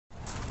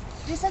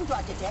Listen to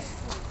Ajay.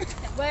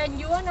 When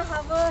you want to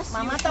harvest,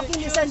 Mama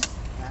talking, listen.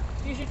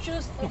 You should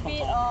choose a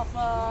bit of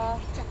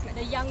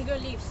the younger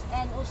leaves,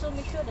 and also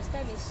make sure the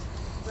stem is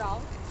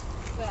brown.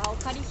 So I'll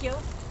cut it here.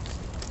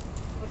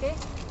 Okay.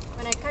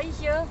 When I cut it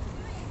here,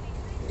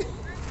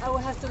 I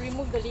will have to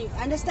remove the leaf.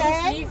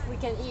 Understand? This leaf we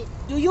can eat.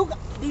 You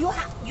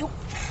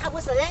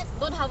harvest that?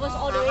 Don't harvest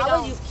all the way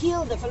Harvest, down. you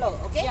kill the fellow,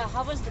 okay? Yeah,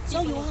 harvest the tip.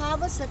 So you only.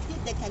 harvest the tip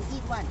that can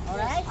eat one,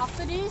 alright? Yes.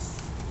 After this,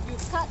 you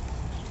cut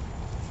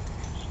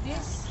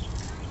this.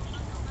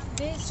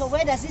 So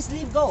where does this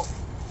leaf go?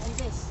 And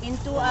this.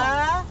 Into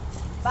a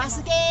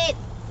basket.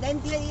 Then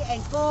till it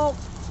and cook.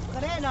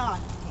 Correct or not?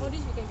 All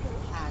this we can cook.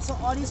 So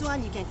all this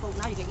one you can cook.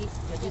 Now you can eat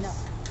your dinner.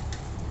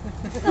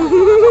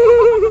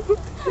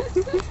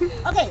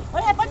 Okay,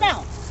 what happened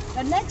now?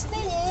 The next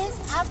thing is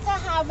after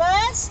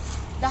harvest,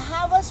 the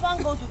harvest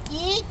one go to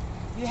eat.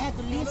 You have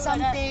to leave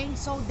something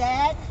so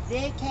that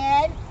they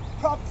can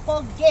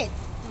propagate.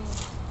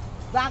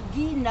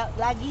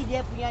 Lagi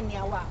dia punya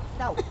nyawa,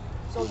 tahu?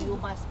 So you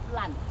must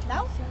plant.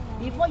 Now,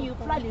 before you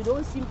plant, you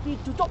don't simply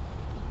tutup.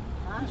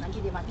 Nanti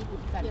dia mati pun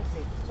kan. Yes.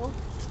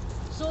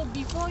 So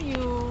before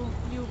you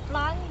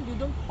plant, you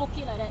don't poke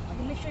it like that.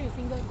 You make sure your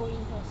finger go in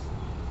first.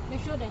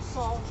 Make sure there's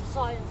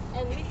soil,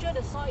 and make sure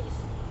the soil is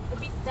a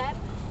bit damp,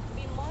 a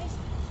bit moist,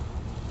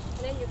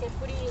 and then you can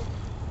put it in.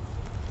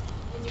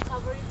 And you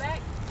cover it back.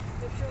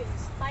 Make sure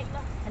it's tight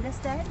lah.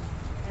 Understand?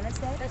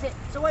 Understand? That's it.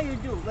 So what you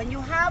do? When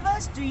you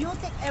harvest, do you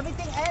take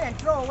everything out and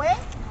throw away?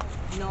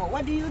 No.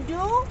 What do?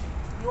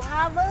 You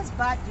harvest,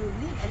 but you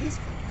leave at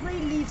least 3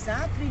 leaves.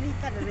 3 leaves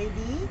cut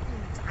already.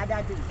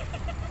 Ada dulu.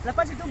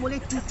 Lepas itu boleh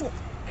cucuk.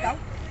 Tahu?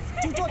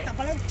 Cucuk tak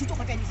boleh cucuk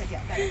pakai ni saja.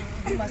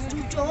 You must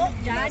cucuk.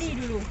 Jari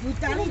dulu. You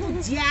tarik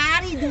itu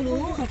jari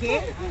dulu,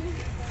 okay?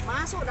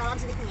 Masuk dalam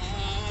sini.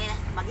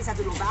 Bagi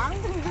satu lubang.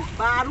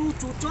 Baru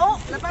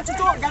cucuk. Lepas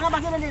cucuk, jangan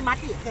bagi nanti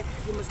mati. Okay?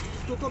 You must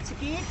tutup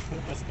sikit.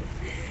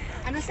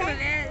 Understand?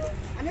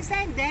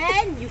 Understand?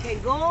 Then you can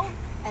go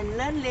and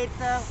learn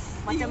later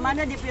macam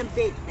mana dia punya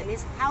bed. That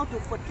means how to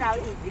fertile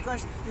it.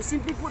 Because you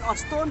simply put on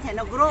stone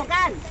cannot grow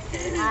kan?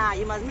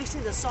 You must make sure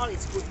the soil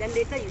is good. Then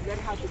later you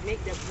learn how to make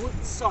the good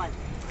soil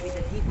with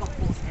the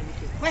decomposed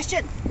everything.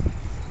 Question?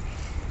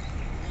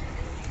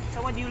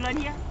 So what do you learn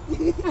here?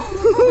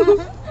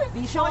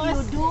 Before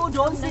you do,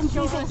 don't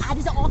simply say,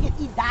 this all can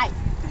eat, die.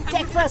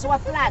 Check first what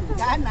plant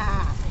kan?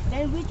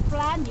 Then which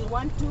plant you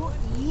want to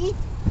eat,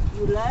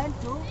 you learn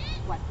to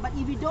what. But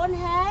if you don't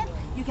have,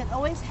 you can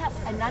always have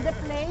another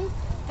place,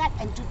 cut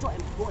and cucuk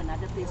and go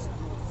another place to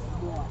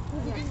grow.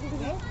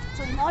 Okay?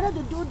 So in order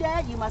to do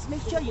that, you must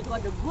make sure you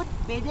got the good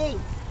bedding.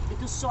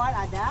 Itu soil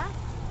ada,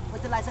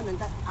 fertilizer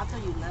nanti after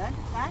you learn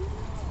kan.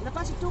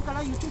 Lepas itu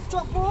kalau you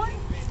cucuk pun,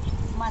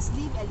 you must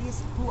leave at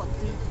least 2 or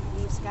 3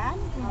 leaves kan.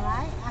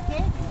 Alright,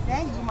 okay.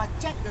 Then you must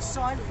check the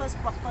soil first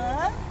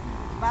proper.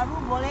 Baru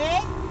boleh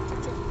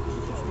cucuk.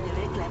 Dia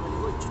very clever, dia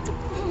boleh cucuk.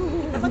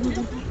 Lepas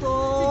cucuk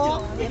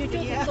tutup.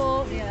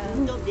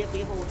 Tutup dia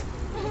punya hole.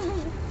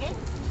 Okay.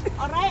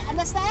 Alright,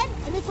 understand?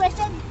 Any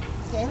question?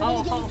 Okay,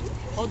 how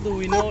do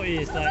we know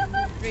it's like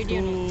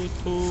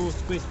too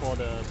squeeze for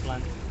the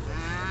plant?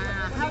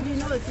 How do you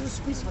know it's too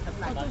squeeze for the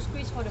plant? Too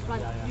squeeze for the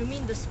plant. Yeah. You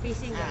mean the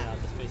spacing? Yeah,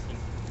 the spacing.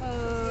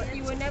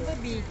 It will never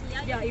be.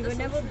 Yeah, it will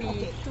never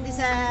be too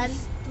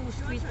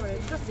squeeze for it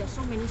because there's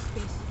so many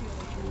space.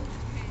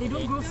 They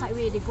don't grow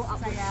sideways. They go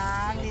upwards.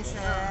 Sayang,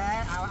 listen.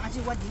 I'll ask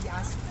you what did he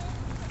ask?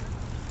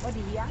 What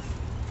did he ask?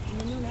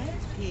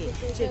 Okay.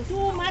 So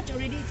too much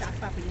already tak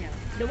apa punya.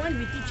 The one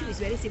we teach you is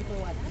very simple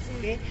one.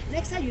 Okay.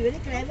 Next time you very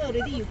clever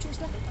already, you choose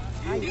lah.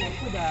 You can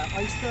put the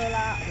oyster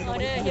lah.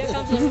 Here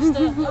comes the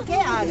rooster.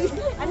 Okay.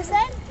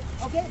 Understand?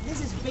 Okay.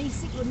 This is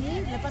basic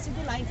only. Lepas itu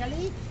lain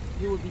kali,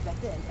 you will be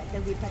better and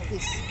better with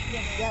practice.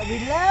 Yeah. We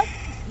love,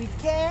 we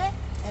care,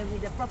 and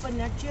with the proper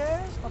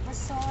nurture, proper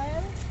soil,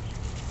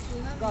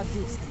 got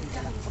this.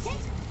 Okay.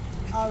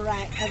 All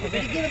right.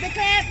 Everybody give it a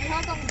clap.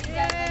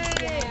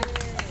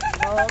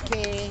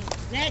 Okay.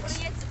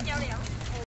 Next.